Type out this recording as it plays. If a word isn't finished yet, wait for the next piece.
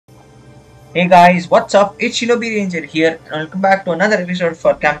Hey guys, what's up? It's Shinobi Ranger here, and welcome back to another episode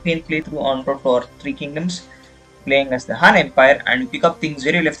for campaign playthrough on Road for Three Kingdoms, playing as the Han Empire, and we pick up things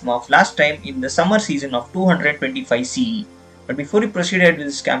where we left them off last time in the summer season of 225 CE. But before we proceeded with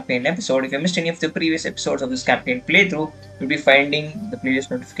this campaign episode, if you missed any of the previous episodes of this campaign playthrough, you'll be finding the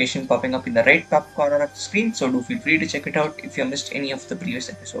playlist notification popping up in the right top corner of the screen, so do feel free to check it out if you missed any of the previous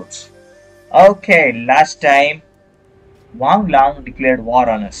episodes. Okay, last time Wang Lang declared war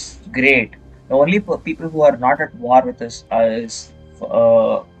on us. Great. The only people who are not at war with us is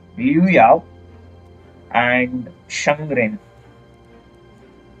Liu Yao and Shangren.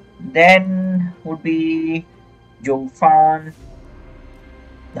 Then would be Zhou Fan,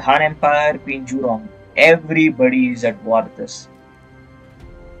 the Han Empire, Queen Jurong. Everybody is at war with us.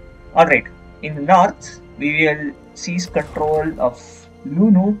 Alright, in the north, we will seize control of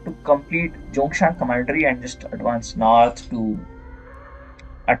Lunu to complete Zhongshan Commandery and just advance north to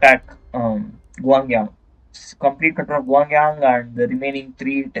attack Guangyang. Complete control of Guangyang and the remaining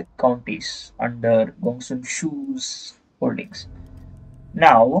three counties under Gongsun Shu's holdings.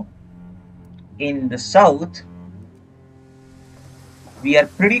 Now, in the south, we are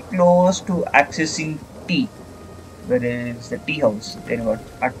pretty close to accessing tea. Where is the tea house? There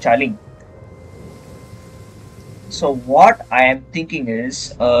at Chaling. So what I am thinking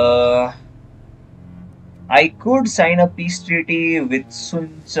is, I could sign a peace treaty with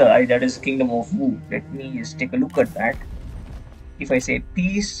Sun Tzu, that is the Kingdom of Wu. Let me just take a look at that. If I say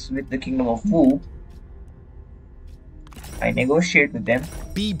peace with the Kingdom of Wu, I negotiate with them.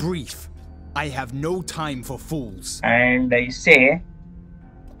 Be brief. I have no time for fools. And I say,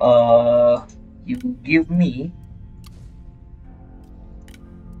 you give me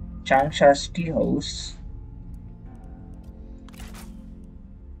Changsha's tea house.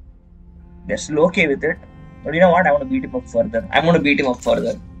 They're still okay with it. But you know what? I want to beat him up further. I'm going to beat him up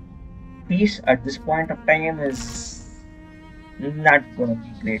further. Peace at this point of time is not going to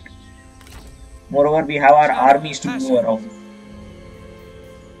be great. Moreover, we have our armies to move around.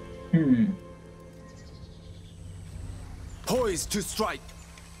 Poised to strike.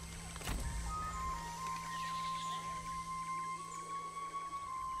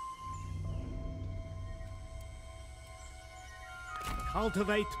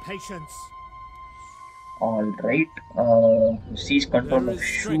 Cultivate patience. Alright, seize control of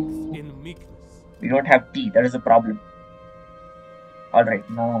Shu. We don't have tea, that is the problem. Alright,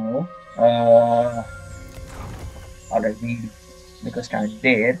 now, alright, we make a stand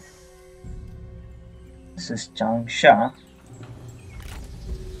there. This is Changsha.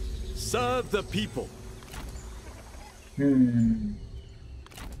 Serve the people.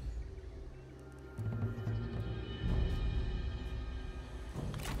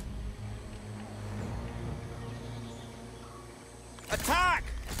 Attack!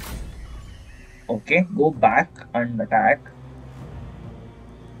 Okay, go back and attack.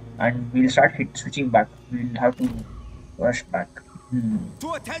 And we'll start switching back. We'll have to rush back.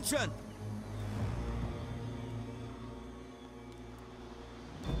 To attention!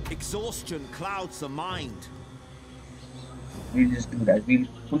 Exhaustion clouds the mind. We'll just do that. We'll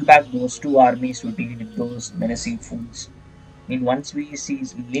pull back those two armies to deal with those menacing fools. I mean, once we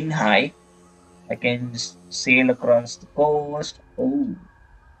seize Linhai, I can just sail across the coast. Oh,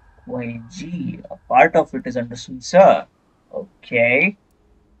 YG. A part of it is under Sun Tzu. Okay.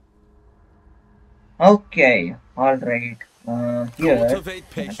 Okay. Alright. Here,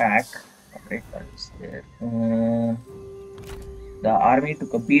 attack. Alright, that is there. The army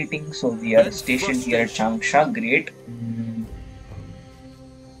took a beating, so we are stationed here at Changsha. Great.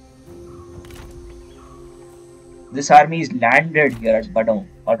 This army is landed here at Badong.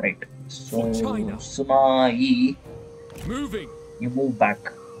 Alright. So, Suma Yi, you move back.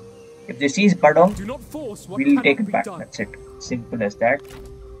 If they seize Badong, we'll take it back. That's it. Simple as that.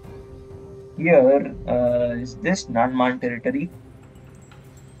 Here, is this non-Man territory?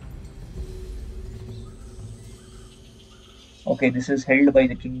 Okay, this is held by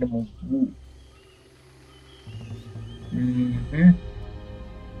the Kingdom of Wu.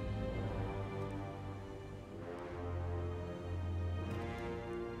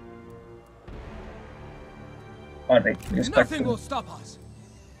 Alright, just cut Nothing will stop us.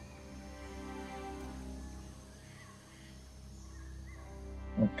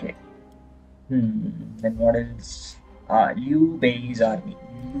 Okay. Then what else? Liu Bei's army.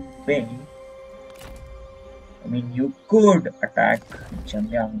 Liu Bei. I mean, you could attack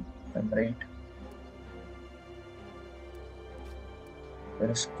Zhengyang, right?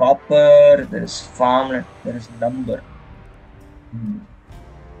 There is copper, there is farmland, there is lumber.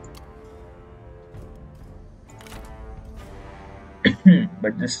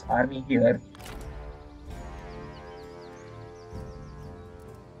 But this army here.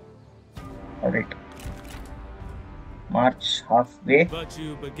 Alright. March halfway.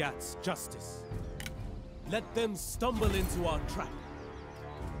 Virtue begats justice. Let them stumble into our trap.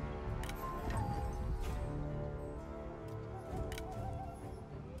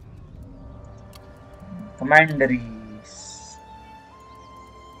 Commanderies.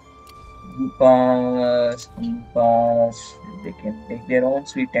 Upas. They can take their own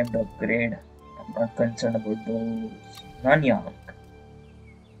sweet time to upgrade. I'm not concerned about those. Nanyang.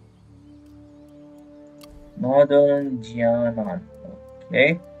 Northern Jianan.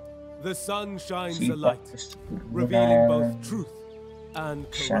 Okay. The sun shines a Chief light, of revealing both truth and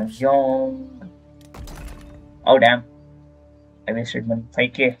corruption. Shangyong. Oh damn. I wasted money.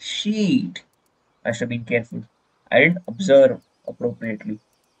 5k. Shit. I should have been careful. I didn't observe appropriately.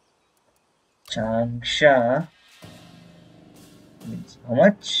 Changsha. Means how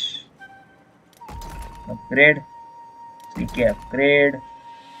much? Upgrade. 3k upgrade.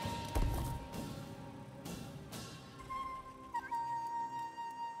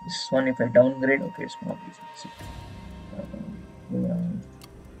 This one if I downgrade, okay, it's more easy.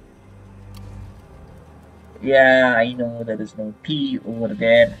 Yeah, I know there is no T over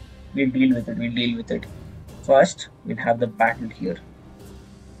there. We'll deal with it. First, we'll have the battle here.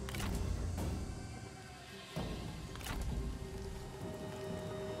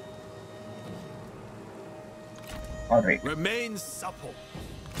 Alright. Remain supple.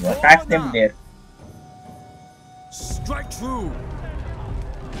 You attack them there. Strike true.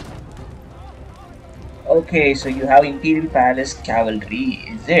 Okay, so you have Imperial Palace Cavalry,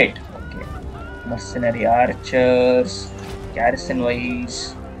 is it? Okay. Mercenary archers, garrison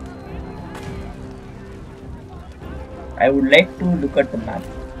wise. I would like to look at the map.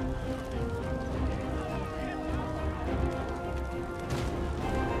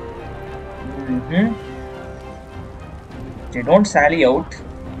 They don't sally out.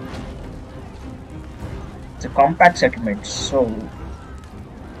 It's a compact settlement, so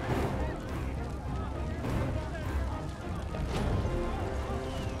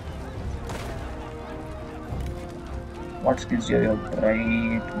what skills do you have?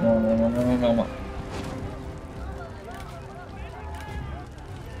 Right? No.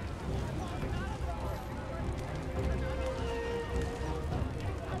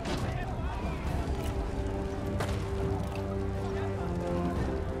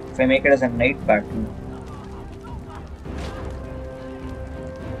 If I make it as a night battle.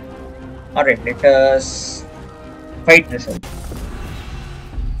 Alright, let us fight this out.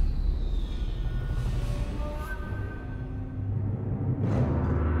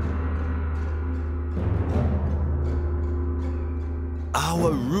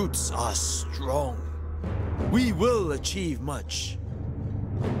 Our roots are strong. We will achieve much.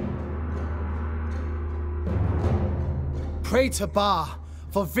 Pray to Ba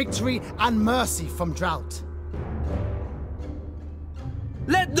for victory and mercy from drought.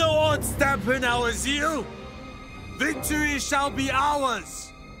 Let no odds dampen our zeal. Victory shall be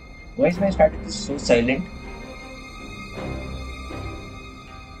ours. Why is my strategy so silent?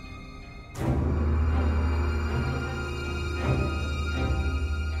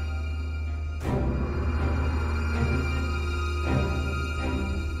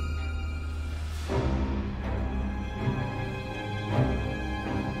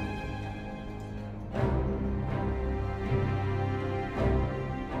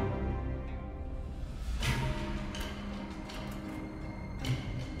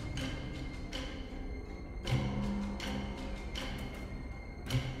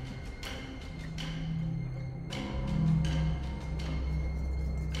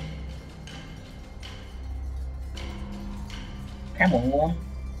 Come on.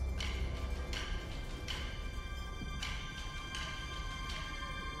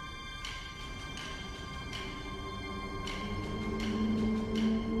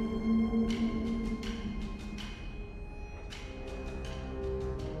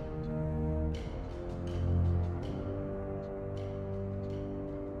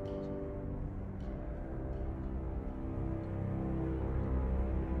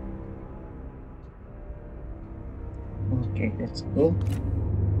 Okay, let's go.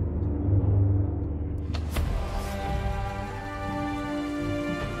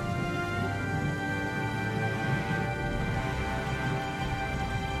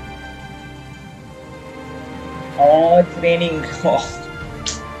 Oh, it's raining.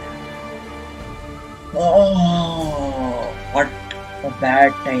 Oh, what a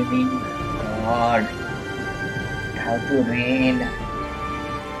bad timing. God, it have to rain.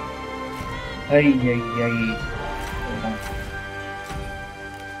 Ay.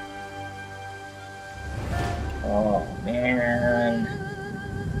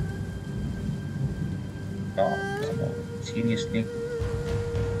 Seriously.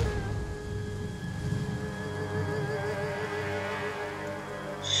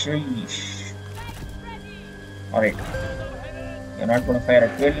 Sheesh. Alright. You're not gonna fire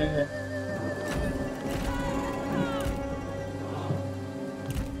at will.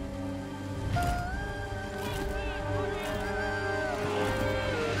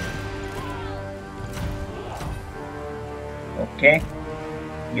 Okay.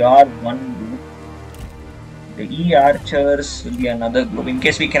 You're one group. The E archers will be another group in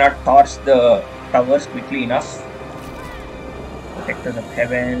case we cannot torch the towers quickly enough. Protectors of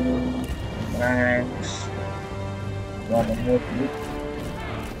Heaven, ranks. You are one more group.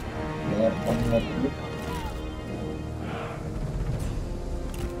 You are one more group.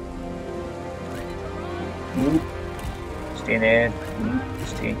 Group. Stay there. Group.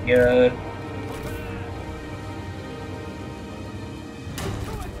 Stay here.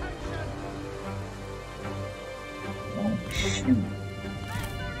 Oh, shoot.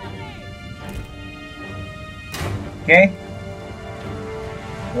 Okay.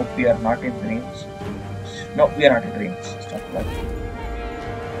 Hope we are not in range. No, we are not in range. Stop that.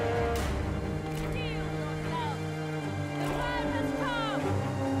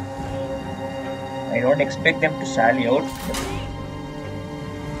 I don't expect them to sally out.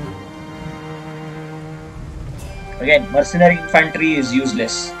 Again, mercenary infantry is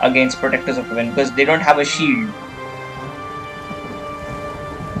useless against Protectors of Heaven because they don't have a shield.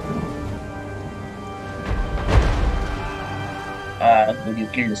 Good, you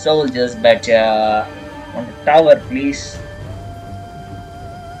kill the soldiers, but on the tower, please.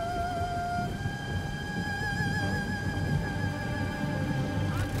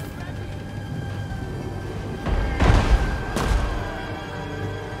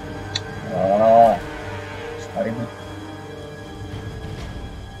 Sorry.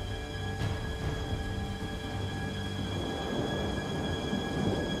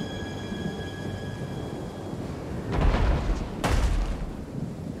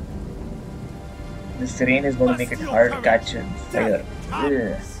 This terrain is going to make it hard to catch and fire. Ugh.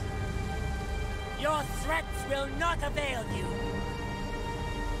 Your threats will not avail you.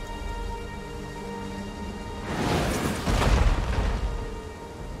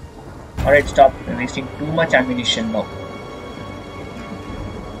 Alright, stop. We're wasting too much ammunition now.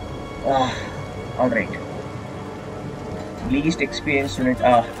 Alright. Least experienced unit.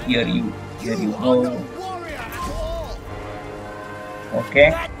 Here you go. Okay.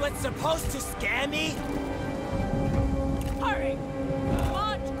 That was supposed to scare me? Hurry!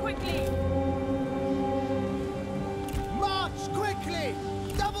 March quickly! March quickly!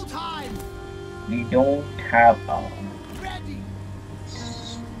 Double time! We don't have Ready!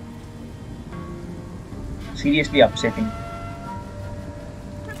 seriously upsetting.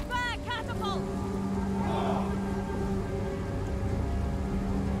 Prepare catapult!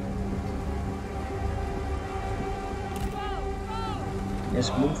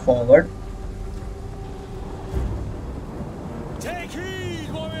 Just move forward. Take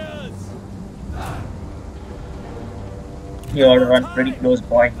heed, warriors! You ought to run pretty close,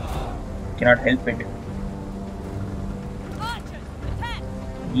 boy. Cannot help it. Archers, attack!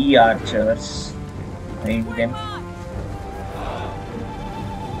 Ye archers. I need them.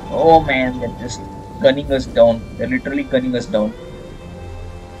 Oh man, they're just gunning us down. They're literally gunning us down.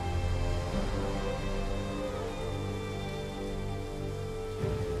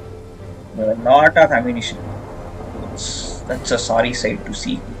 There are a lot of ammunition. That's a sorry sight to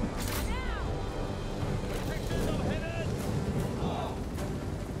see.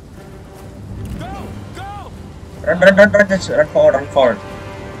 Go! Go! Run, just run forward.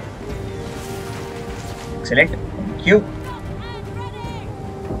 Excellent. Thank you.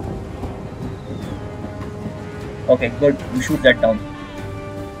 Okay, good. You shoot that down.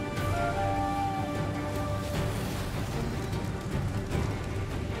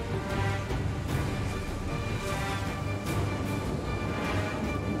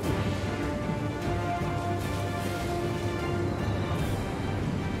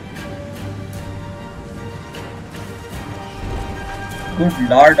 Good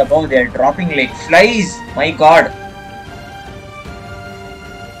lord above, they are dropping like flies. My god.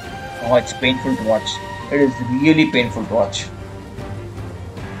 Oh, it's painful to watch. It is really painful to watch.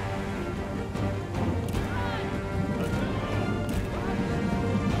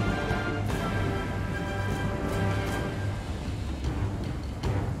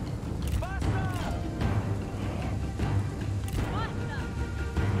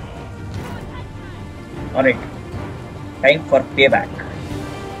 Alright. Time for payback.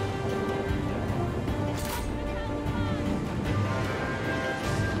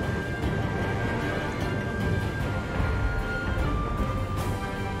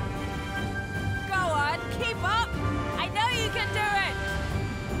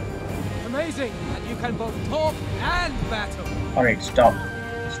 amazing that you can both talk and battle. Alright, stop.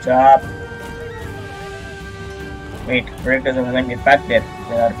 Stop. Wait, Protectors of Heaven get back there.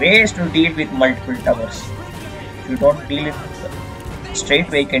 There are ways to deal with multiple towers. If you don't deal it the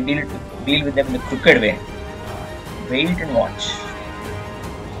straight way, you can deal with them in a crooked way. Wait and watch.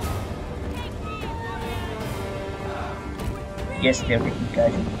 Yes, they are taking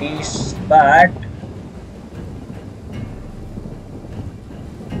casualties, but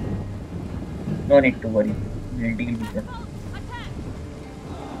no need to worry. We'll deal with them.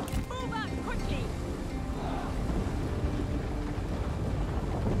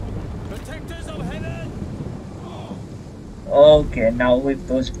 Okay, now with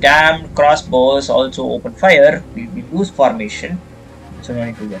those damned crossbows also open fire, we lose formation, so no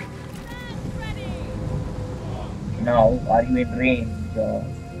need to worry. Now, are you in range of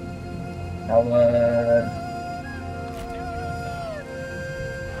our...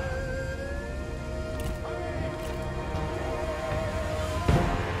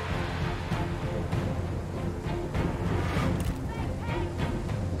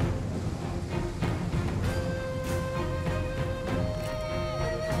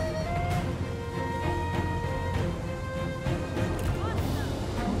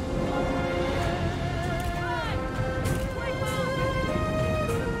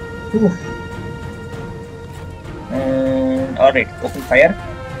 Alright, open fire.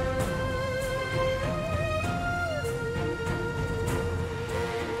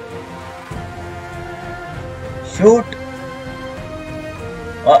 Shoot!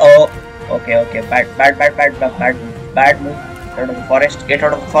 Uh-oh. Okay. Bad move. Get out of the forest. Get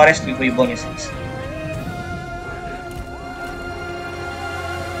out of the forest before you burn yourselves.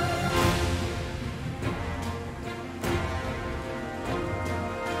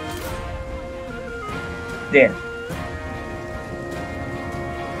 There.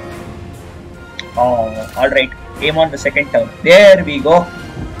 Oh, alright. Aim on the second tower. There we go.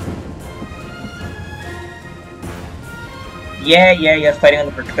 Yeah, you're firing on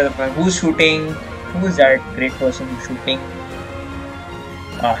the protector. Who's shooting? Who's that great person who's shooting?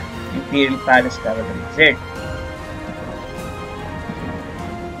 Ah, Imperial Palace Cavalry. Is it?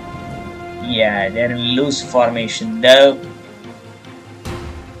 Yeah, they're in loose formation though.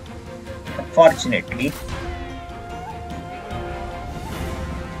 Unfortunately.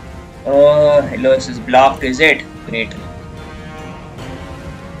 Oh, hello, this is blocked, is it? Great.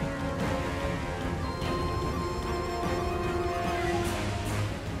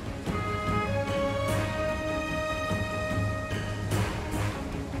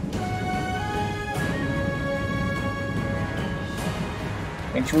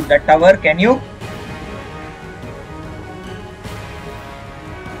 Can shoot that tower, can you?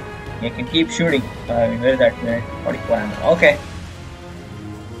 You can keep shooting. Where is that? 44 ammo. Okay.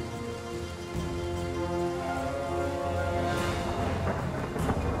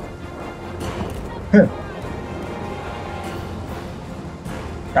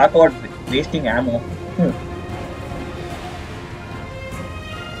 Talk about wasting ammo.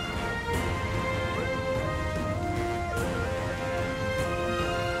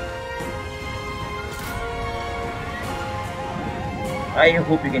 I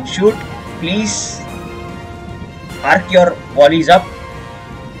hope you can shoot. Please arc your volleys up.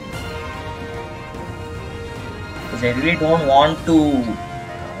 Because I really don't want to.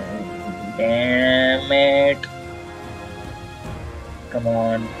 Damn it. Come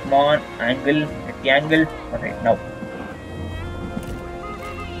on. Angle. At the angle. Alright, now.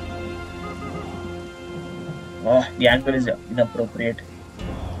 Oh, the angle is inappropriate.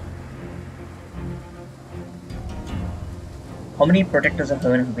 How many Protectors of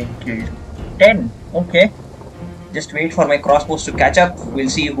Heaven have been killed? 10. Okay. Just wait for my crossbows to catch up. We'll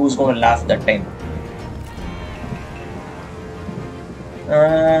see who's going to laugh that time.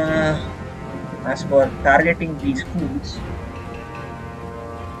 As for targeting these fools,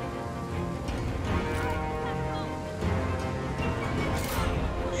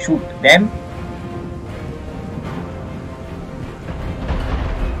 shoot them.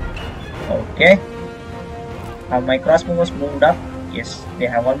 Okay. Have my crossbows moved up? Yes, they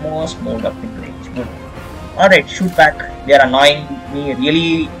have almost moved up in range. Good. Alright, shoot back. They are annoying me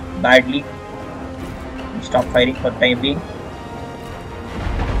really badly. Stop firing for the time being.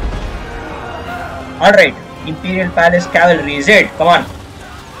 Alright, Imperial Palace Cavalry is it? Come on.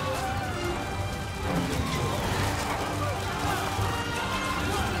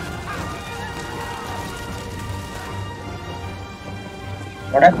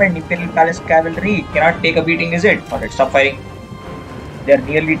 What happened? Imperial Palace Cavalry cannot take a beating, is it? Alright, stop firing. They are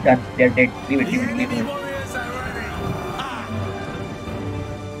nearly done. They are dead. Leave it.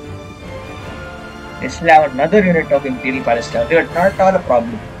 They still have another unit of Imperial Palace Cavalry, but not at all a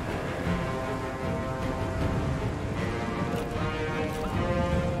problem.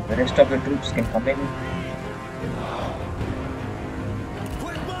 The rest of the troops can come in.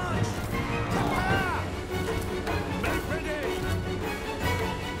 Quick march! Make ready!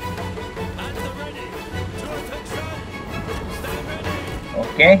 At the ready! To attention! Stand ready!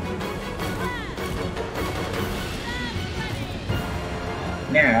 Okay.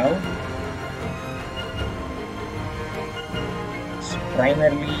 Now, it's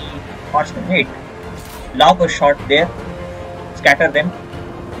primarily horsemen. Wait, lob a shot there, scatter them.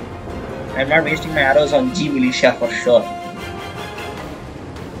 I'm not wasting my arrows on G militia for sure.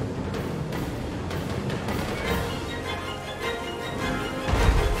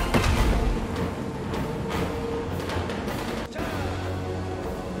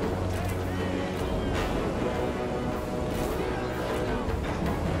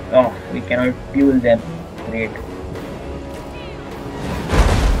 Oh, we cannot fuel them. Great.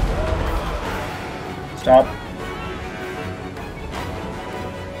 Stop.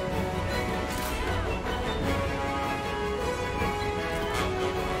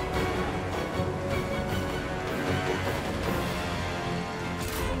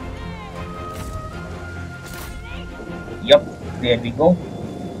 Yup, there we go.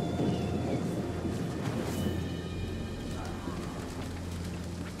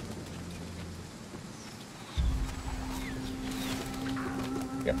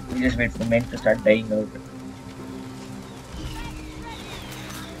 Yep, we just wait for men to start dying out.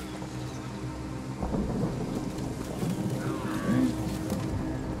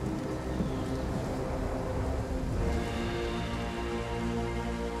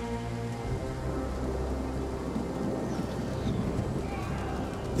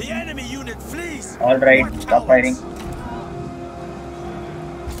 The enemy unit flees! Alright, What stop cowards! fighting.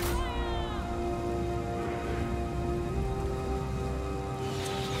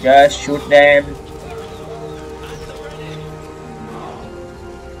 Just shoot them.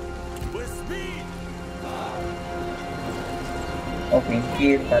 With speed! Okay,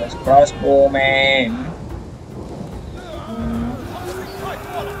 kill Paris crossbowman.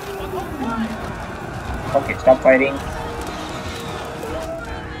 Okay, stop fighting.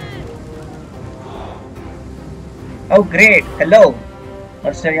 Oh great, hello!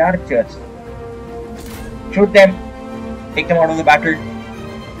 Mercenary archers. Shoot them. Take them out of the battle.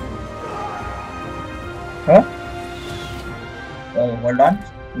 Huh? Oh, hold on.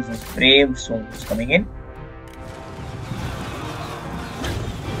 This is brave souls coming in.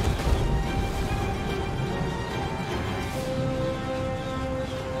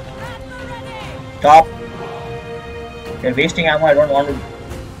 Stop. You're wasting ammo, I don't want to.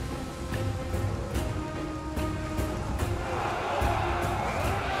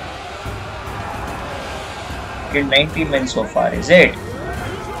 Killed 19 men so far, is it?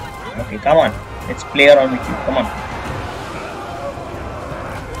 Okay, come on. Let's play around with you. Come on.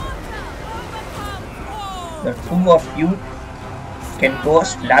 The two of you can go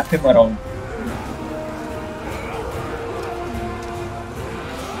slap him around.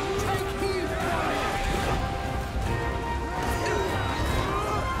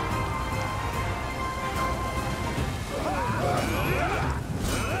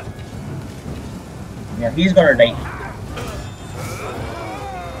 Yeah, he's gonna die.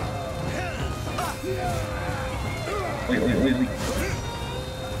 Wait, wait, wait, wait.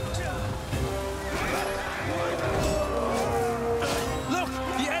 Look!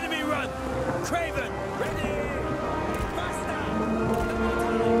 The enemy run! Craven! Ready! Faster!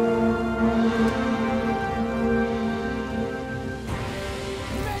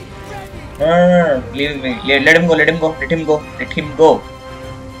 No. Leave me. Let him go, let him go, let him go, let him go.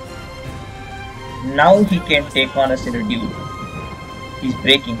 Now he can take on us in a duel. He's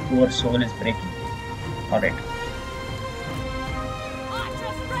breaking, poor soul is breaking. Alright.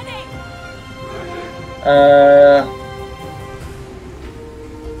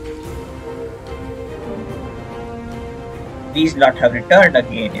 These lot have returned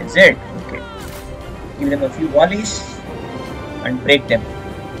again, is it? Okay. Give them a few volleys and break them.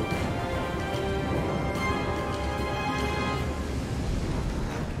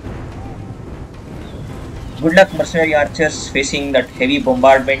 Good luck, mercenary archers, facing that heavy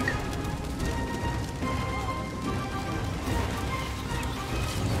bombardment.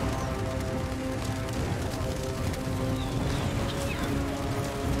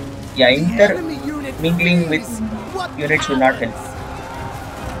 Yeah, intermingling with units will not help.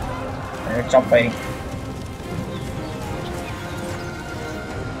 Let's stop fighting.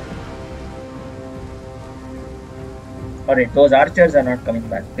 Alright, those archers are not coming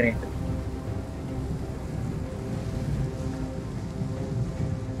back. Great.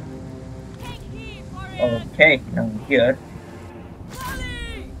 Okay, now here.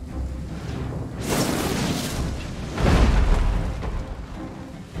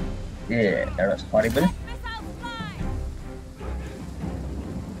 Yeah, that was horrible.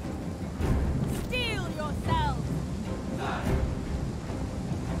 Steel yourselves!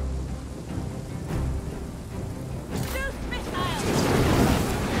 Zeus missiles!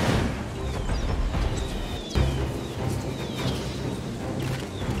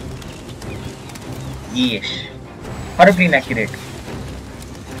 Yes. Horribly inaccurate.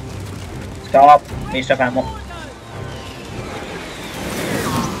 Stop. Waste of ammo.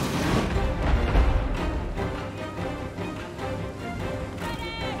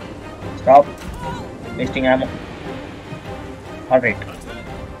 Stop. Wasting ammo. Alright.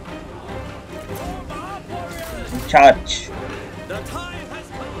 Charge. The time has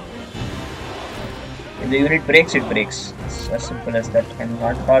come. If the unit breaks, it breaks. It's as simple as that. I'm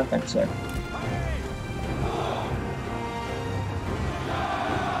not at all concerned.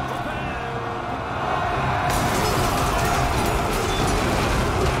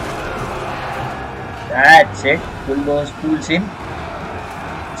 That's it. Pull those pools in.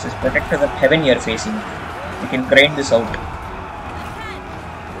 This is protectors of heaven you're facing. You can grind this out.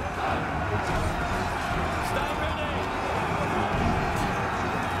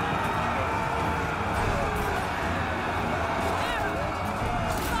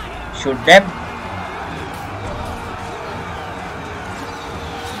 Shoot them.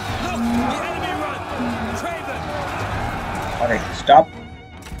 Look, the enemy run. Trade them. Alright, stop.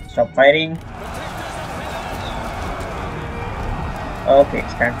 Stop firing. Okay,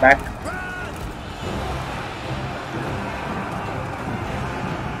 stand back.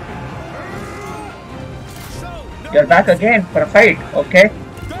 You're back again for a fight, okay?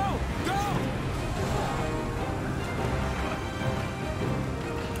 Go, go.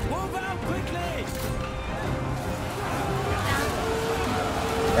 Move out quickly.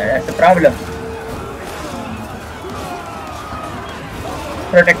 That's the problem.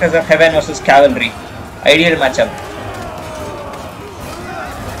 Protectors of Heaven versus Cavalry. Ideal matchup.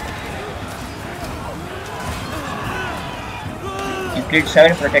 You killed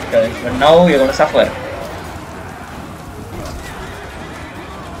 7 protectors, but now you're gonna suffer.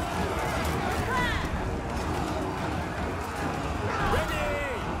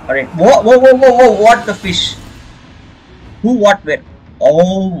 Alright. Whoa, whoa, whoa, whoa, whoa, what the fish? Who, what, where?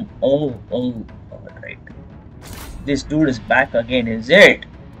 Oh. Alright. This dude is back again, is it?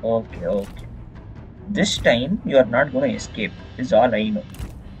 Okay. This time, you are not gonna escape. This is all I know.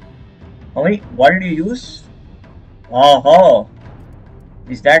 How many? What did you use? Oh.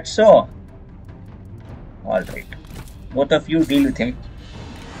 Is that so? Alright. Both of you deal with him.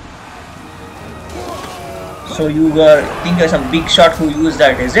 So you think you're some big shot who used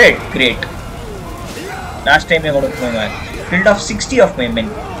that, is it? Great. Last time I got off my man. Killed off 60 of my men.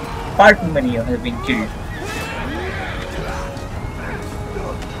 Far too many have been killed.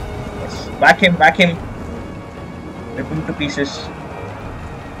 Yes. Whack him. Rip him to pieces.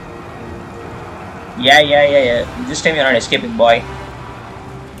 Yeah. This time you're not escaping, boy.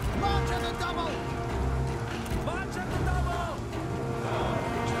 March at the double.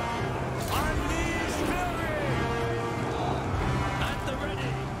 Unleash fury. At the ready.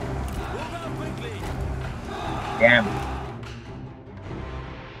 Move out quickly. Damn.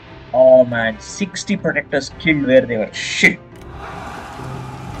 Oh man, 60 protectors killed where they were. Shit.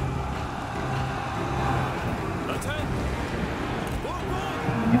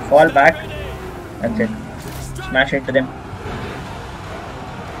 You fall back. That's it. Smash into them.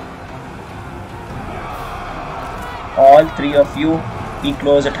 All 3 of you be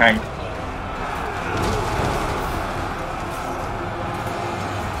close at hand.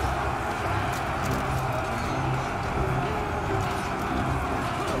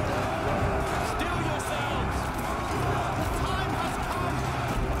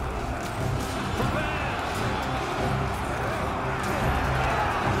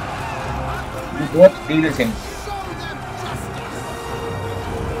 Both deal with him.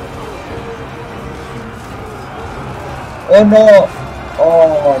 Oh no!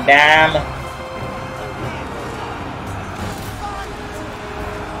 Oh damn!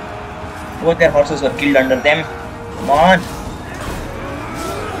 Both their horses were killed under them. Come on!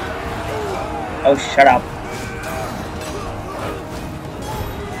 Oh, shut up!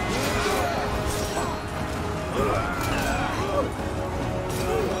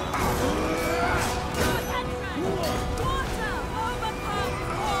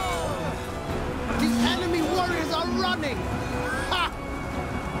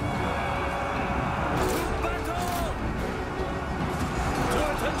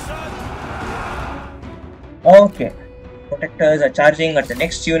 Okay. Protectors are charging at the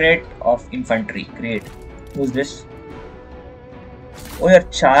next unit of infantry. Great. Who's this? Oh, you're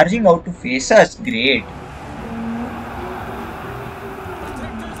charging out to face us. Great.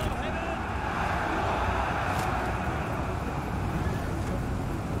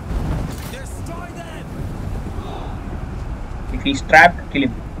 Destroy them! If he's trapped, kill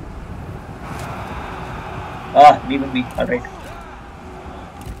him. Ah, leave him be. Alright.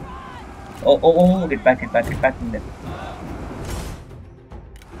 Oh, get back in there.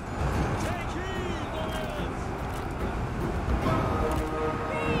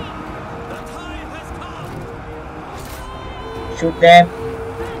 Shoot them.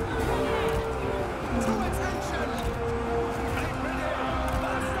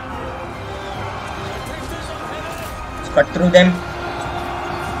 Let's cut through them.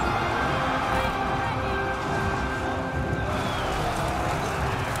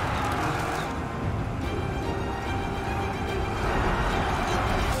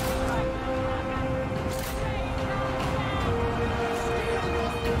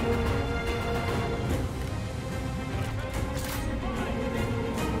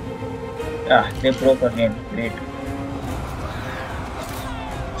 Ah, they broke again. Great.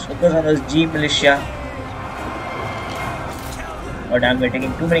 Let's focus on those G militia. Oh damn, we're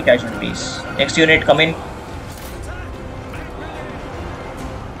taking too many casualties. Next unit, come in.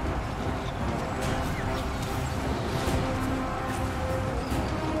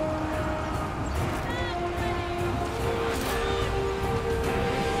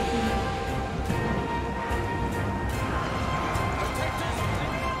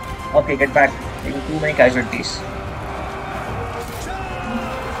 Okay, get back. Taking too many casualties.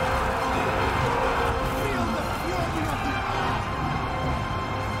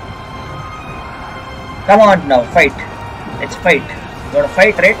 Come on now, fight. Let's fight. You wanna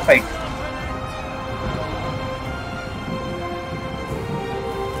fight, right? Fight.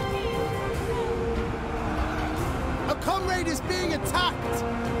 A comrade is being attacked!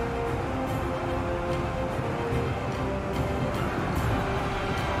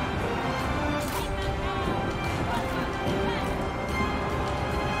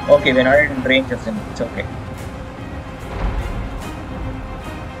 Okay, we're not in range of them. It's okay.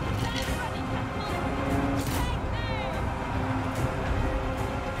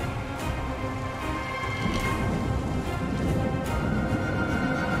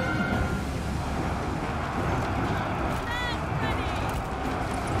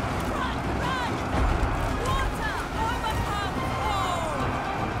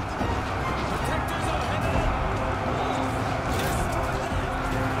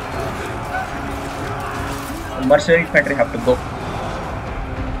 Mercenary infantry have to go.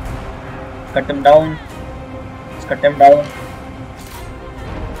 Cut them down. Let's cut them down.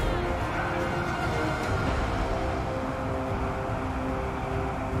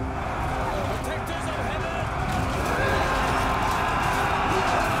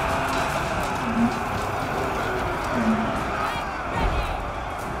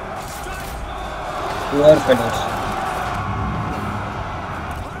 Poor fellows.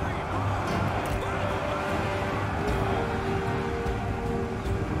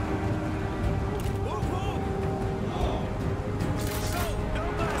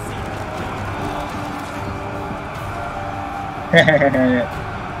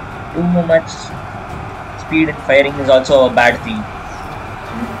 Too much speed in firing is also a bad thing.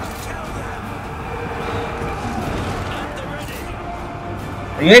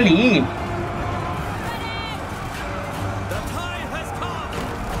 Really?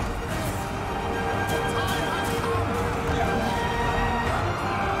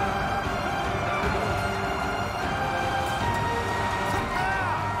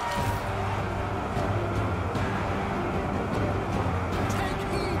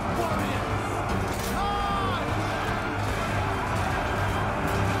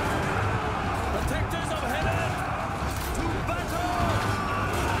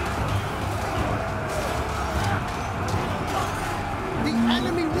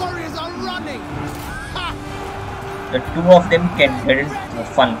 The two of them can get into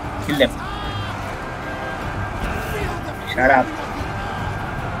fun. Kill them. Shut up.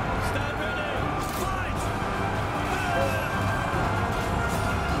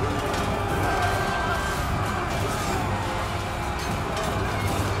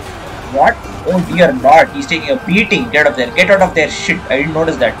 What? Oh dear lord, he's taking a beating. Get out of there. Get out of there. Shit, I didn't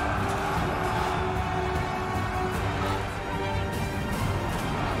notice that.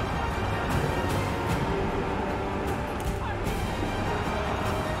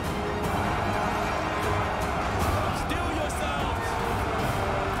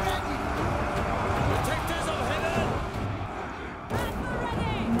 Protectors of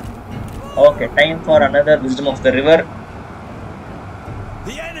Okay, time for another Wisdom of the River.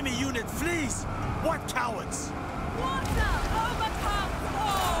 The enemy unit flees! What cowards! Water overcomes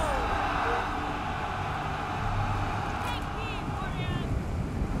all! Take heed,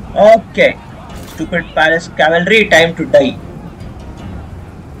 warriors! Okay, stupid palace cavalry, time to die.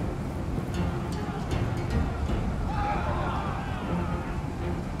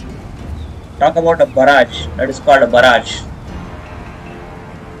 Talk about a barrage. That is called a barrage.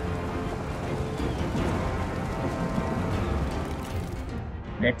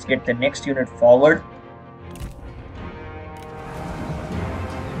 Let's get the next unit forward.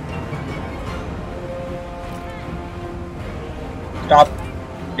 Stop.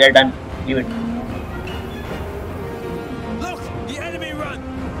 They're done. Leave it. Look! The enemy run!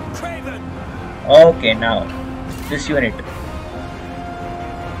 Craven! Okay, now this unit.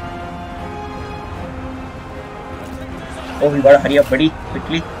 Oh, we gotta hurry up, buddy.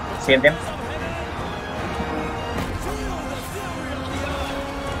 Quickly save them.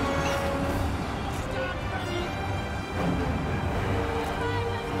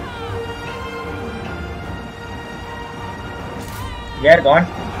 They are gone.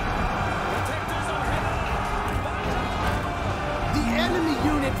 The enemy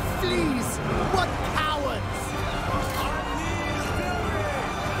unit flees! What cowards!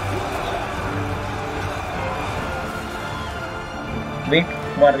 Wait,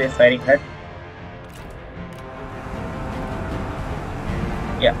 who are they firing at?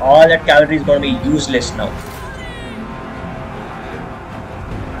 Yeah, all that cavalry is going to be useless now.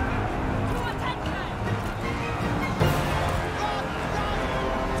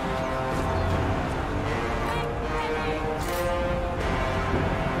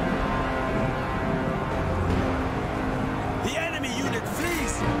 The enemy unit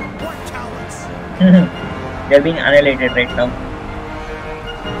flees! What cowards! They are being annihilated right now.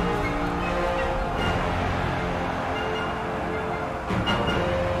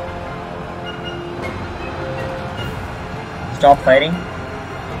 Stop firing.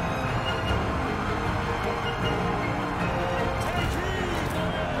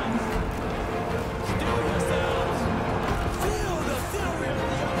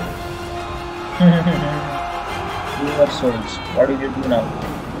 Your souls. What did you do now?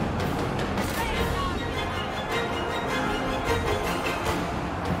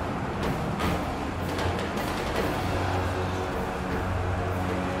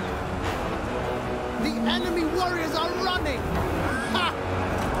 The enemy warriors are running! Ha!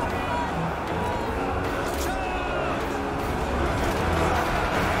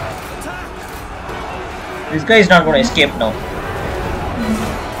 This guy is not going to escape now.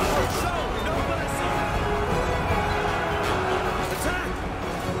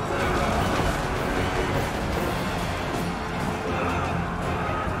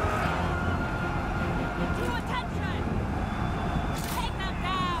 To attention! Take them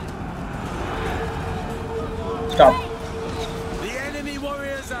down! Stop. The enemy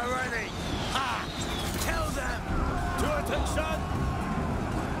warriors are running! Ha! Tell them! To attention!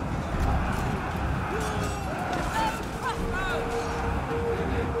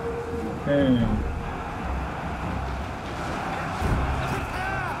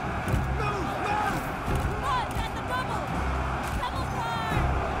 Mud at the bubble! Double fire!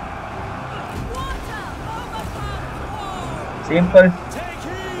 Water overcomes all! Simple. Take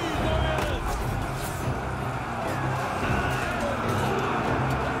heed, warriors!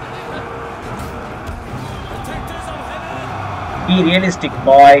 Protectors of heaven! Be realistic,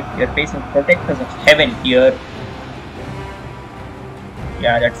 boy. You're facing protectors of heaven here.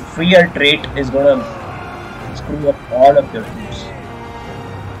 Yeah, that freer trait is gonna screw up all of your troops.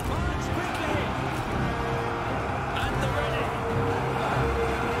 March quickly! At the ready!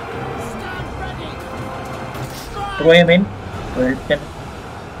 Stand ready! Throw him in to help them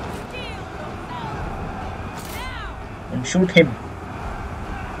Now! and shoot him.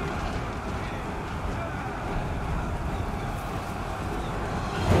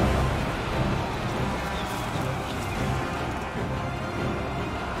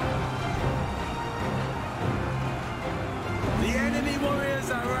 The enemy warriors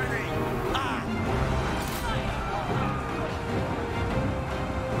are running! Ha!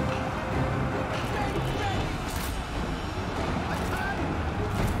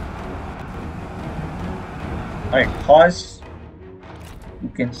 Alright, pause. You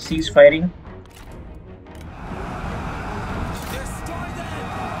can cease firing. Destroy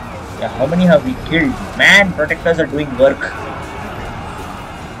them! Yeah, how many have we killed? Man, protectors are doing work.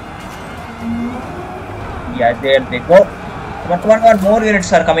 Yeah, there they go. Come on, come on, come on. More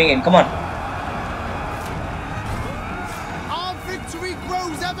units are coming in. Come on. Our victory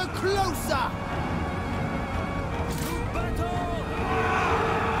grows ever closer!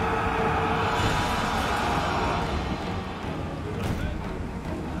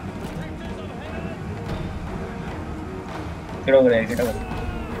 Get over there, get over there.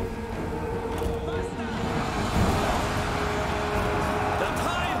 The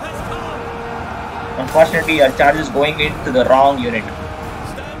time has come. Unfortunately, our charge is going into the wrong unit.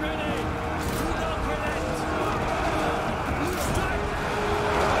 Stand ready. Do not relent. Strike.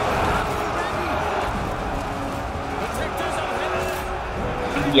 Protectors of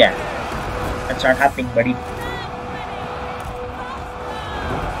heaven. Yeah, that's not happening, buddy.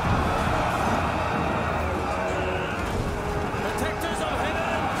 Protectors of heaven.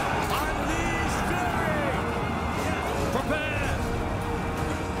 Unleash fury. Prepare.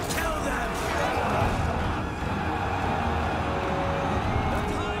 Kill them. The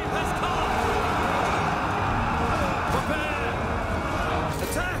time has come. Prepare.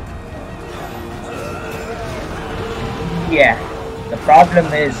 Attack. Yeah, the problem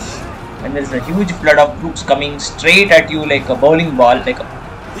is when there's a huge flood of troops coming straight at you like a bowling ball, like a,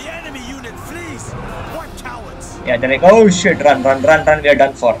 The enemy unit flees. What cowards? yeah, they're like, oh shit, run, run, run, run, we are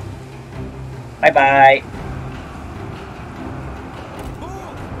done for. Bye bye.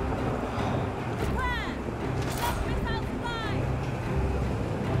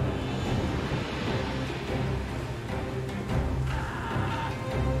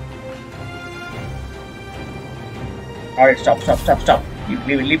 Alright, stop, stop, stop, stop.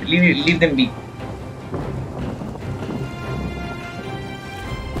 Leave them be.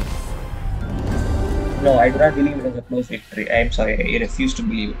 No, I do not believe it was a close victory. I am sorry, I refuse to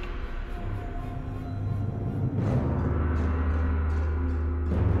believe it.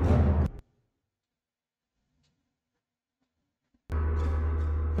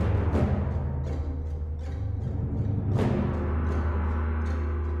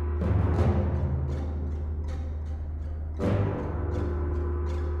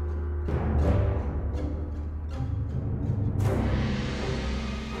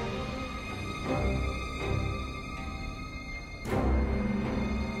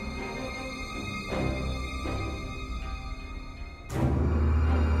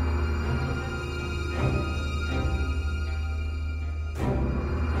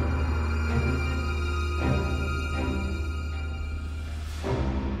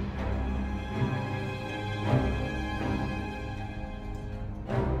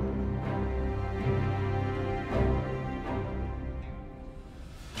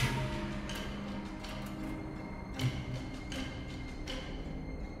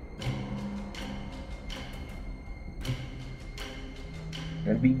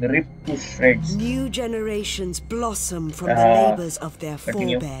 They're being ripped to shreds. New generations blossom from the labors of their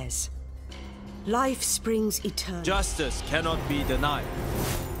Continue. forebears. Life springs eternal. Justice cannot be denied.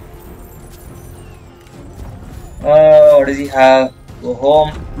 Oh, what does he have? Go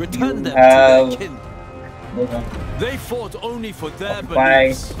home. Return You them have... to their kin. Go home. They fought only for their Occupy.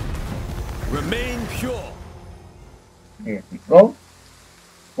 beliefs. Remain pure. There we go.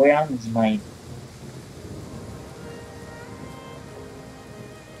 Poyang is mine.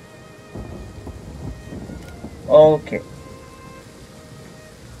 Okay.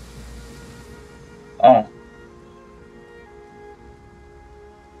 Ah.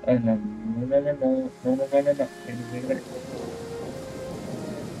 No, no, no, no, no, no, no, no, no, no. Wait, wait.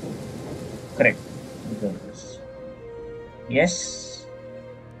 Correct. Yes.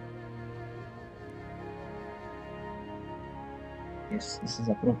 Yes, this is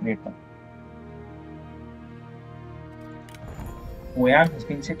appropriate now. Poyang has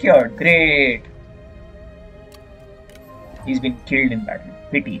been secured. Great. He's been killed in battle.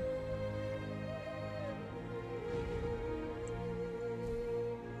 Pity.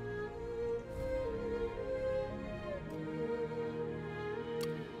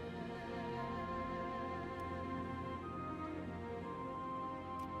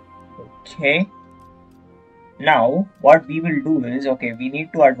 Okay. Now, what we will do is, okay, we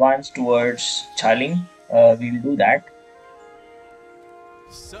need to advance towards Chaling. We'll do that.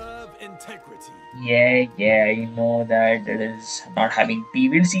 Serve integrity. Yeah, I know that it is not having T.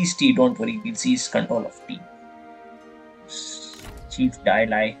 We'll seize T, don't worry. We'll seize control of T. Chief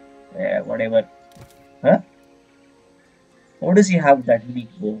Dai whatever. Huh? What does he have that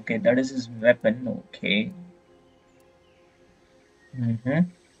unique bow? Okay, that is his weapon. Okay.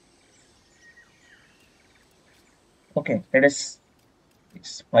 Okay, let us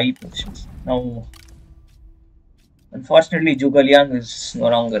spy positions. Now, unfortunately, Zhuge Liang is no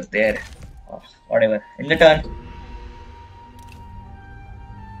longer there. Oh, whatever. In the turn.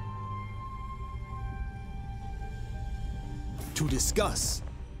 To discuss.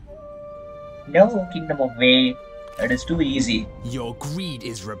 No, Kingdom of Wei. That is too easy. Your greed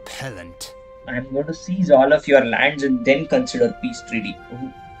is repellent. I'm going to seize all of your lands and then consider peace treaty.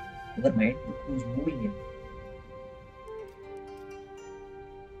 Oh, never mind. Look who's moving in.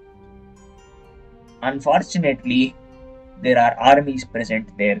 Unfortunately, there are armies present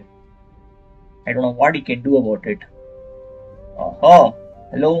there. I don't know what he can do about it. Aha!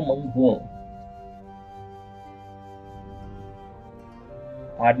 Hello, Menghuo.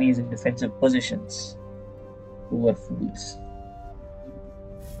 Armies in defensive positions. Poor fools.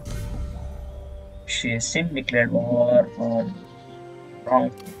 Xin declared war on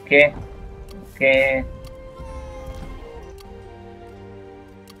wrong. Okay. Okay.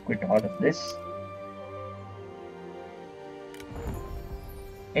 Quit all of this.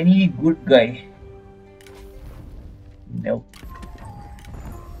 Any good guy? No.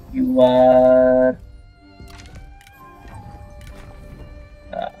 You are.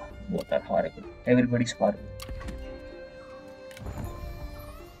 Both are horrible. Everybody's horrible.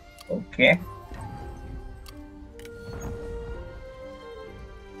 Okay.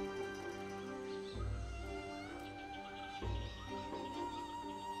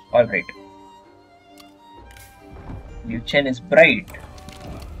 Alright. Liu Chen is bright.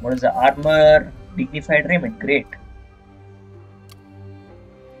 What is the armor? Dignified raiment. Great.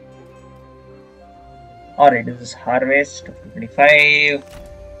 Alright, this is harvest of 25.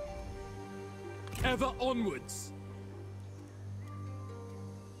 Ever onwards.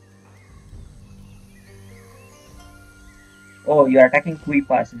 Oh, you are attacking Kui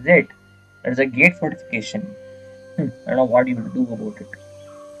Pass, is it? There is a gate fortification. I don't know what you will do about it.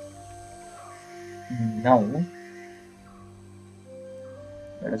 Now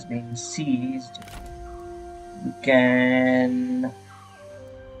that is being seized. You can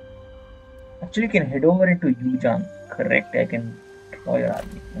actually head over into Yuzhang. Correct? I can draw your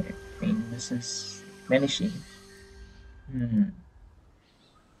army. I mean, this is vanishing.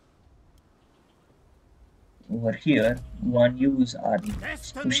 Over here, Guan Yu's army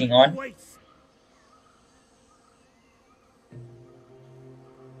is pushing on.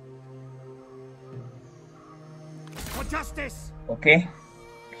 For justice. Okay,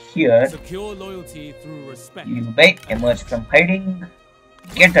 here Secure loyalty through respect. Liu Bei emerged from hiding.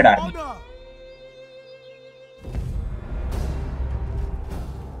 Get that army.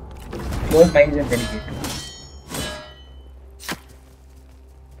 Close mines and delegate.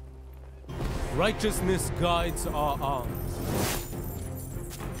 Righteousness guides our arms.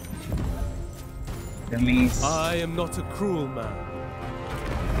 Release. I am not a cruel man.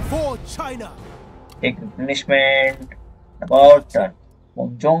 For China. Take replenishment. About turn.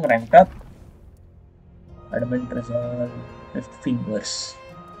 Wang Zhong ranked up. Adamant resolve. Lift fingers.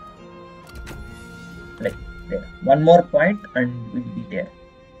 Like there. One more point and we'll be there.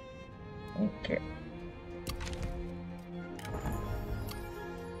 Okay.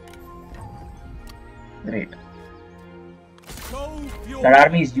 Great. That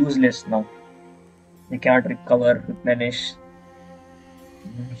army is useless now. They cannot recover, replenish.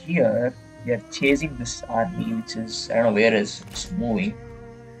 And here, they are chasing this army, which is, I don't know where it's moving.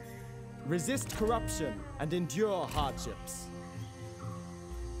 Resist corruption and endure hardships.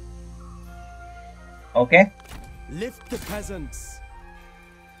 Okay. Lift the peasants.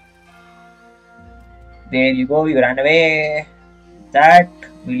 There you go, you ran away. That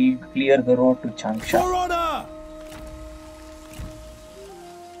will clear the road to Changsha. For honor.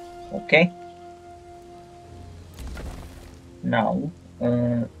 Okay. Now,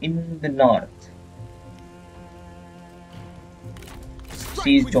 in the north,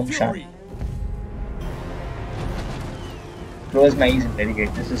 seize Zhongshan. Close my eyes and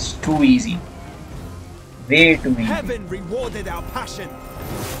delegate. This is too easy. Way too easy. Heaven rewarded our passion.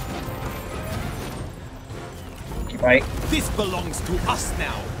 Right. This belongs to us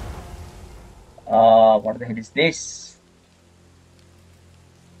now. What the hell is this?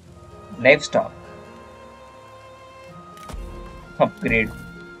 Livestock. Upgrade.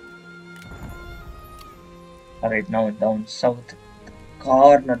 Alright, now down south. The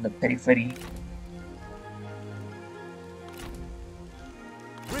corner, the periphery.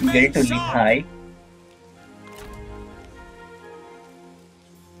 You get to Linhai.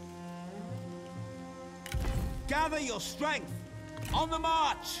 Gather your strength. On the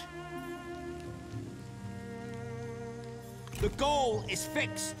march. The goal is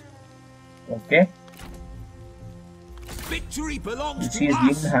fixed. Okay. Victory belongs You to see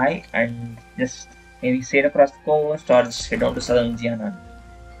us. Linhai and just maybe sail across the coast or just head down to southern Jianan.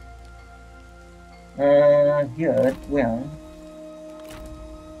 Here, Poyang.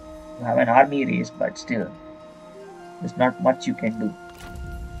 You have an army race, but still, there's not much you can do.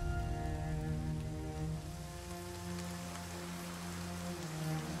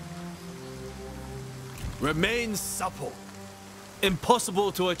 Remain supple.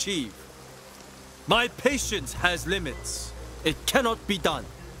 Impossible to achieve. My patience has limits. It cannot be done.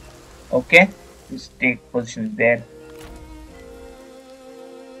 Okay, Just take position there.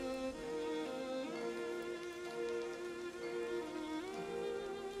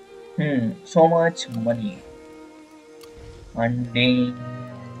 So much money. Hunting,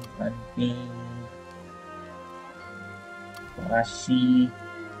 Rashi.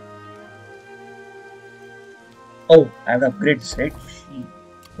 Oh, I have upgrades, right? She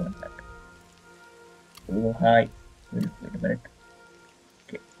got that. Oh, hi. Wait a minute.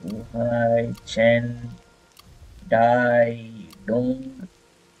 Okay. Oh, hi. Chen. Dai. Dong.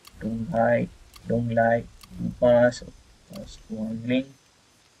 Dong hai. Dong lai. Upas. Upas. Wang Lang.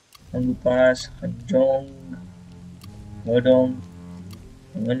 Upas. Hanjong. Hodong.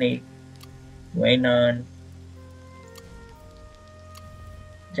 Ngane. Wainan.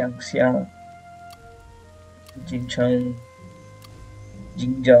 Jiangxia. Jincheng.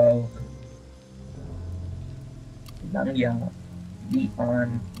 Jingzhou. Nangyang. Lian.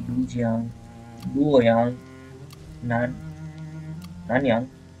 Lujiang. Luoyang. Nanyang.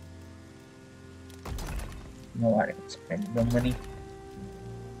 No, I didn't spend no money.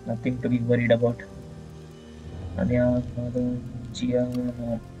 Nothing to be worried about. Nanyang.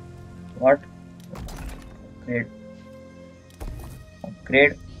 Jiang. What?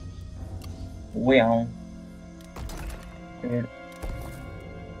 Upgrade. Poyang. Upgrade.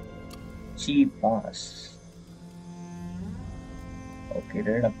 Chi pass. Okay,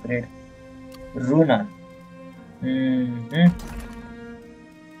 red upgrade. Runan.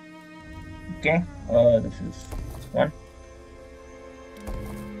 Okay. This is one.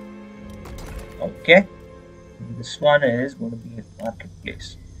 Okay. This one is going to be a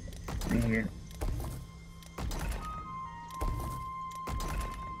marketplace. Upgrade.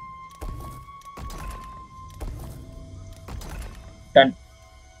 Done.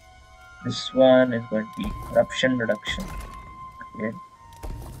 This one is going to be corruption reduction. Okay.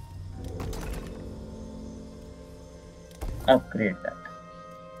 Upgrade that.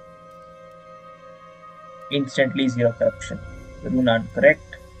 Instantly 0 corruption. Runan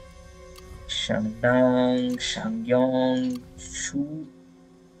correct. Shangdang, Shangyong,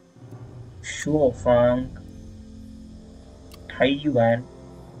 Shuofang, Haihun,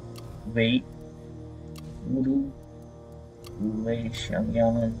 Wei, Uru, Wei,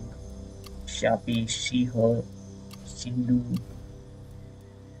 Shangyang, Shapi, Shihe, Sindu,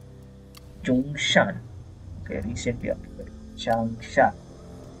 Zhongshan. Okay, recently upgraded. Changsha.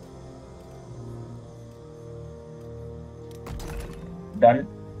 Done.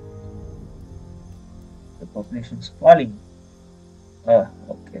 The population is falling.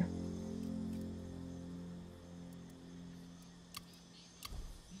 Okay.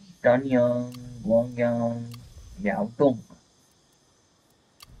 Danyang, Guangyang, Liaodong,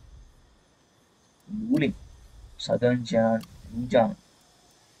 Wuling, Southern Jian, Luzang.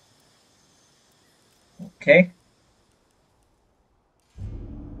 Okay.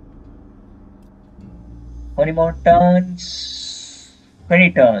 How many more turns?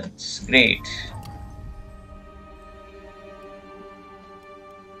 20 turns. Great.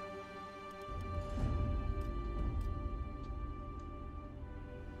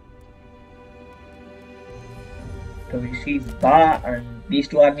 So we see Ba and these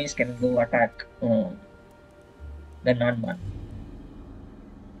two armies can go attack the Nanman.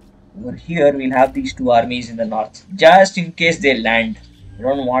 Over here we'll have these two armies in the north, just in case they land. We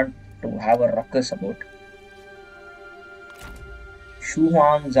don't want to have a ruckus about. Shu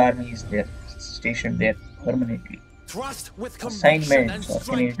Huang's army is there, stationed there permanently. Thrust with Assignment. What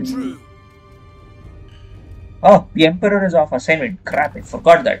can I do? true. Oh, the Emperor is off assignment. Crap, I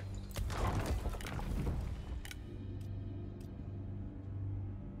forgot that.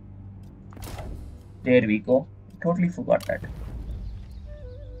 There we go. Totally forgot that.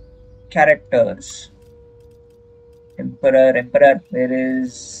 Characters. Emperor. Where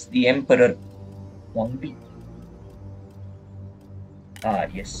is the Emperor? Wang Bi. Ah,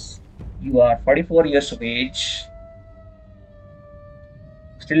 yes. You are 44 years of age.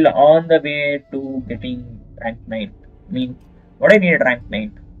 Still on the way to getting rank 9. I mean, what I need at rank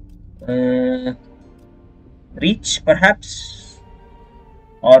 9? Reach, perhaps?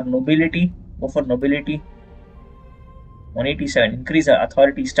 Or nobility? Go for nobility. 187. Increase the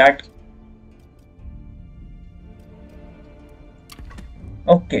authority stat.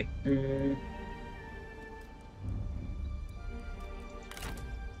 Okay.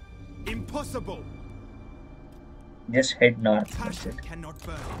 Impossible. Just head north. That's Passion it. cannot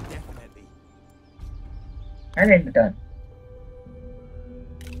burn indefinitely. And end the turn.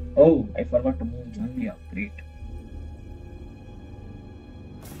 Oh, I forgot to move Janglia. Great.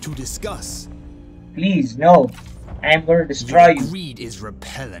 To discuss. Please, no. I am going to destroy Your you. greed is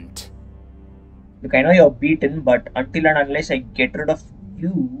repellent. Look, I know you're beaten, but until and unless I get rid of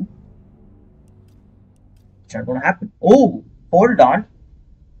you, it's not gonna happen. Oh, hold on.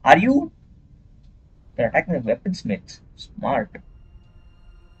 Are you? They're attacking the weaponsmiths. Smart.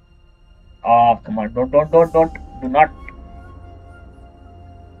 Ah, come on. Don't. Do not.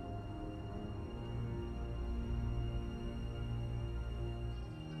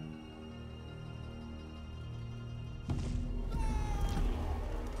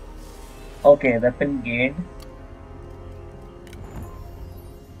 Okay, weapon gained.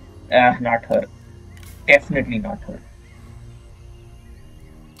 Not her. Definitely not her.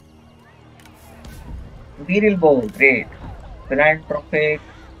 Imperial bow, great. Philanthropic,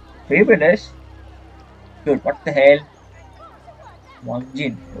 fabulous. Dude, what the hell? Wang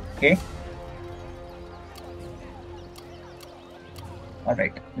Jin, okay.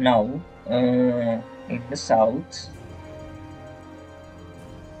 Alright, now, in the south,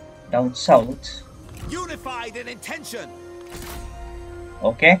 down south. Unified in intention.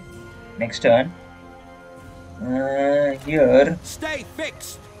 Okay, next turn. Here. Stay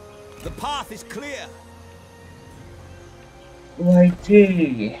fixed. The path is clear.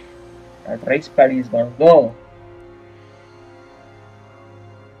 YJ. That rice paddy is gonna go.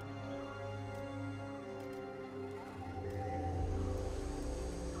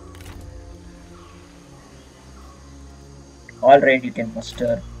 Alright, you can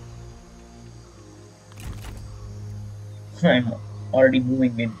muster. I'm already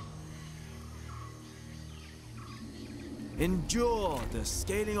moving in. Endure the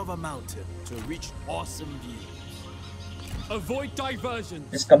scaling of a mountain to reach awesome views. Avoid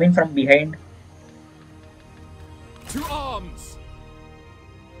diversions. Just coming from behind. To arms.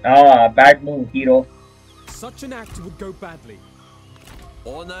 Ah, bad move, hero. Such an act would go badly.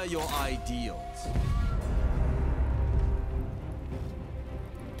 Honor your ideals.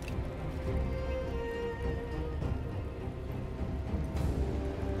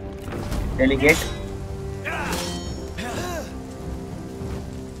 Delegate.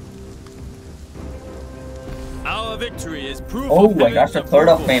 Our victory is proof Oh, of I lost a third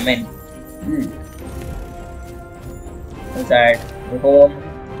of my men. What's that? Go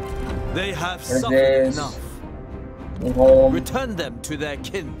home. They have What is suffered this? enough. Go home. Return them to their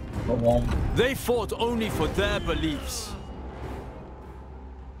kin. Go home. They fought only for their beliefs.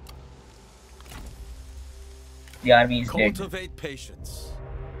 The army is dead. Cultivate patience.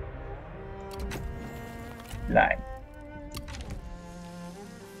 Lie.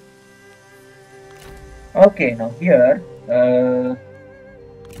 Okay, now here,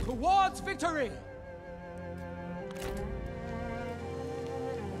 Towards victory!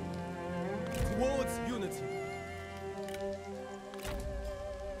 Towards unity.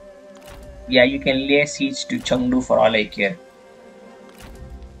 yeah, you can lay siege to Chengdu for all I care.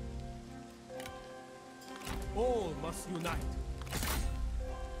 All must unite.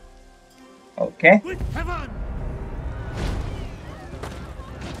 Okay. With heaven!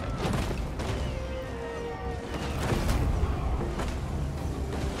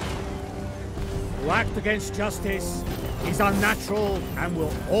 To act against justice is unnatural and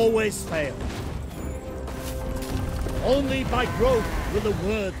will always fail. Only by growth will the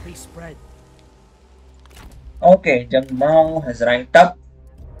word be spread. Okay, Zhang Mao has ranked up.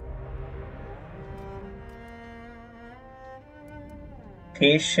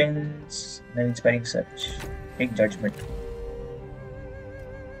 Patience, then inspiring search. Take judgment.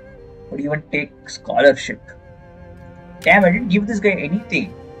 Would even take scholarship. Damn, I didn't give this guy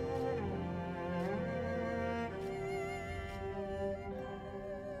anything.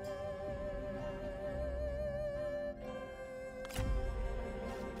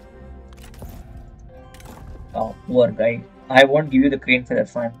 Oh, poor guy. I won't give you the crane feather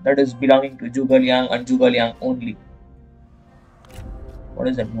fan. That is belonging to Zhuge Liang and Zhuge Liang only. What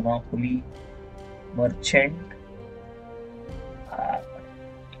is that? Monopoly? Merchant?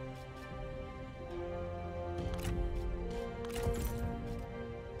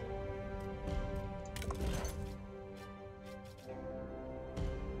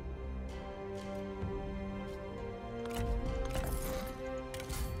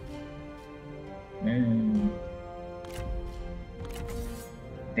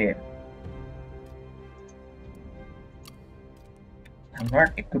 There. I'm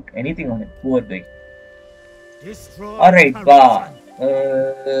not equipped anything on it. Poor guy. Destroy Alright,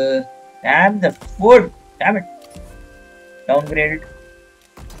 corruption. damn the food. Damn it. Downgraded.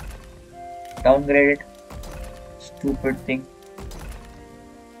 Downgraded. Stupid thing.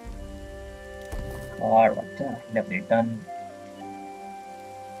 God, what the hell have they done?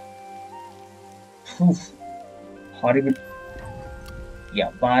 Oof. Horrible.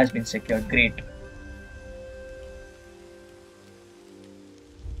 Yeah, bar has been secured. Great.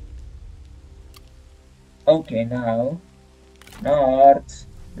 Okay, now north.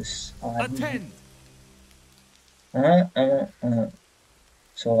 This army. Attend.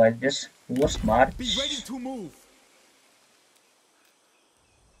 So I'll just force march. Be ready to move.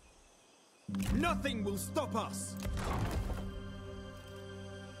 Nothing will stop us.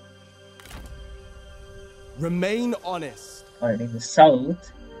 Remain honest. Already in the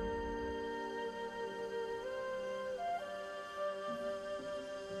south.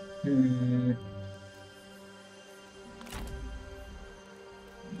 You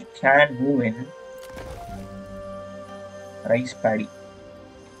can move in rice paddy.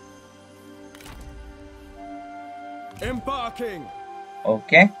 Embarking.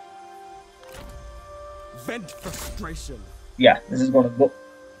 Okay. Vent frustration. Yeah, this is gonna go.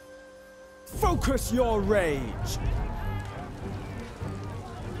 Focus your rage.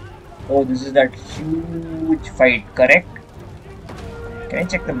 Oh, this is that huge fight, correct? Can I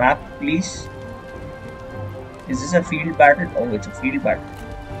check the map, please? Is this a field battle? Oh, it's a field battle.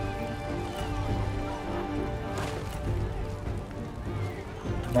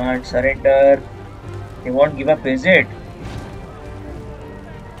 Come on, surrender. They won't give up, is it?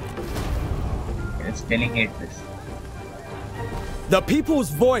 Let's delegate this. The people's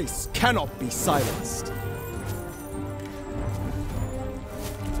voice cannot be silenced.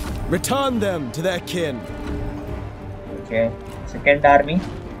 Return them to their kin. Okay, second army,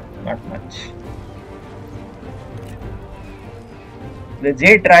 not much. The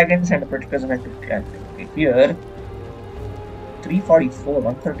Jade Dragons and the Protectors of Heaven. Okay, here 344,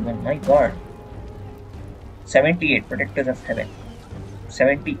 131, my god. 78 Protectors of Heaven.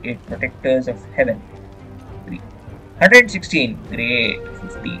 78 Protectors of Heaven. 116, great.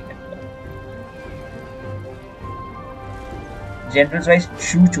 50. Generals wise,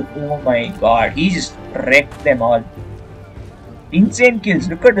 Choo, oh my god, he just wrecked them all. Insane kills.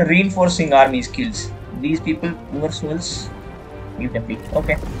 Look at the reinforcing armies kills. These people, poor souls, leave them be.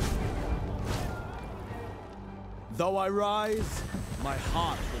 Okay. Though I rise, my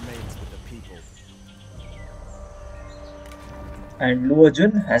heart remains with the people. And Luo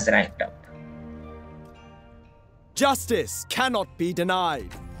Jun has ranked up. Justice cannot be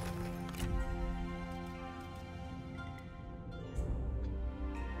denied.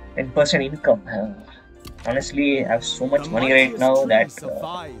 10% income. Honestly, I have so much money right now that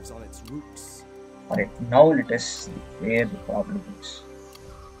survives on its roots. alright, now let us see where the problem is.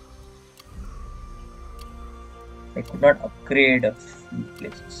 I could not upgrade a few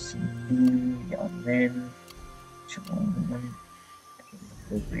places. Yamen, Chong,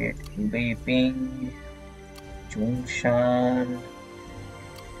 appropriate Liu Bei Ping, Zhongshan.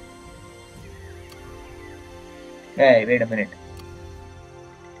 Hey, wait a minute.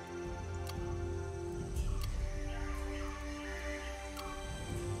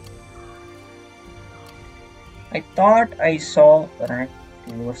 I thought I saw rank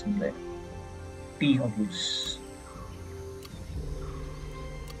over somewhere. T Hubus.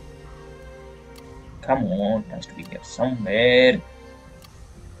 Come on, it has to be here somewhere.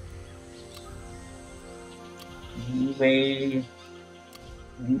 Liu Bei,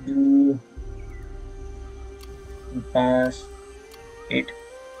 Voodoo, Pass, 8.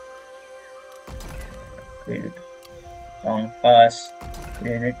 Credit. Long pass,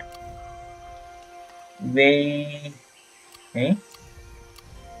 credit. Way, eh?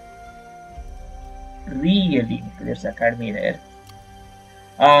 Really? There's academy there.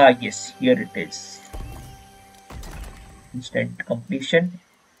 Ah, yes, here it is. Instant completion.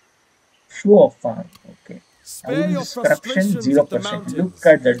 Show of farm. Okay. Spare your Corruption frustrations 0%. Look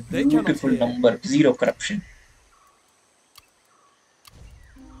at that beautiful number. 0 corruption.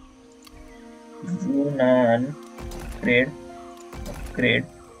 Yunnan. Upgrade. Upgrade.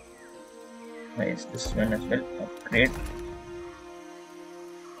 Nice, this one as well. Upgrade.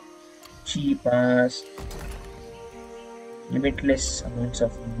 Cheap as limitless amounts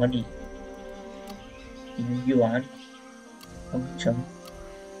of money in yuan. Chum.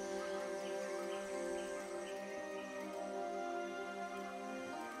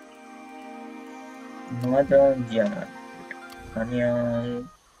 Northern Jan. Anyang.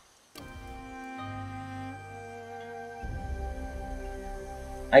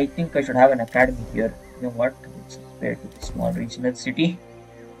 I think I should have an academy here. You know what? Let's upgrade to the small regional city.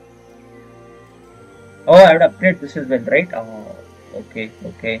 Oh, I would upgrade this as well, right? Oh, okay,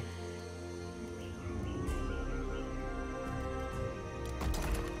 okay.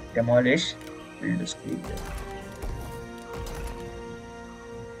 Demolish. Build a school there.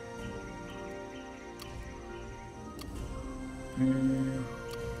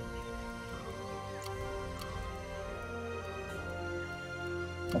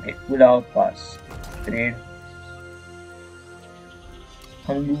 Okay, Kulao Pass. Upgrade.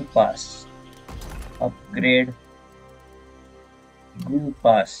 Hangu Pass. Upgrade. Gu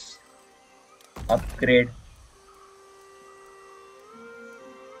Pass. Upgrade.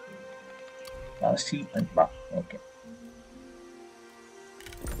 C and Ba. Okay.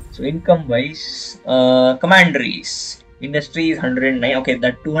 So income wise, commanderies. Industry is 109. Okay,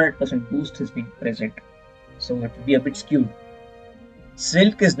 that 200% boost has been present. So it will be a bit skewed.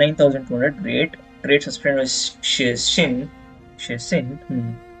 Silk is 9,200. Great. Trade suspended was Shin. Good.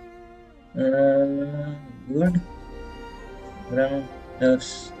 Run.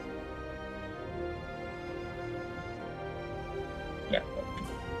 Yeah. Okay.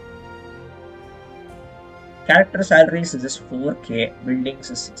 Character salaries is just 4k.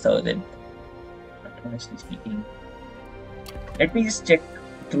 Buildings is 6,000. Honestly speaking. Let me just check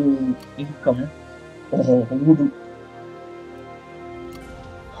through income. Oh, voodoo.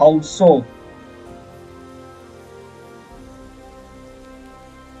 How so?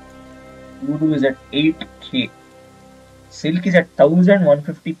 Voodoo is at 8k. Silk is at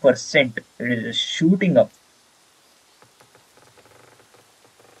 1,150%. It is shooting up.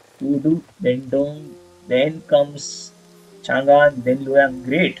 Voodoo, then Dong, then comes Chang'an, then Luoyang.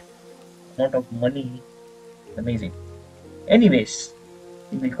 Great amount of money. Amazing. Anyways,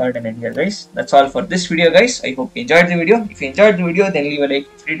 we will call it an end here, guys. That's all for this video, guys. I hope you enjoyed the video. If you enjoyed the video, then leave a like.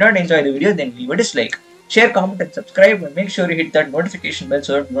 If you did not enjoy the video, then leave a dislike. Share, comment, and subscribe, and make sure you hit that notification bell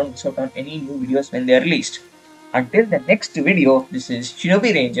so that you don't miss out on any new videos when they are released. Until the next video, this is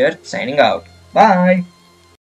Shinobi Ranger signing out. Bye!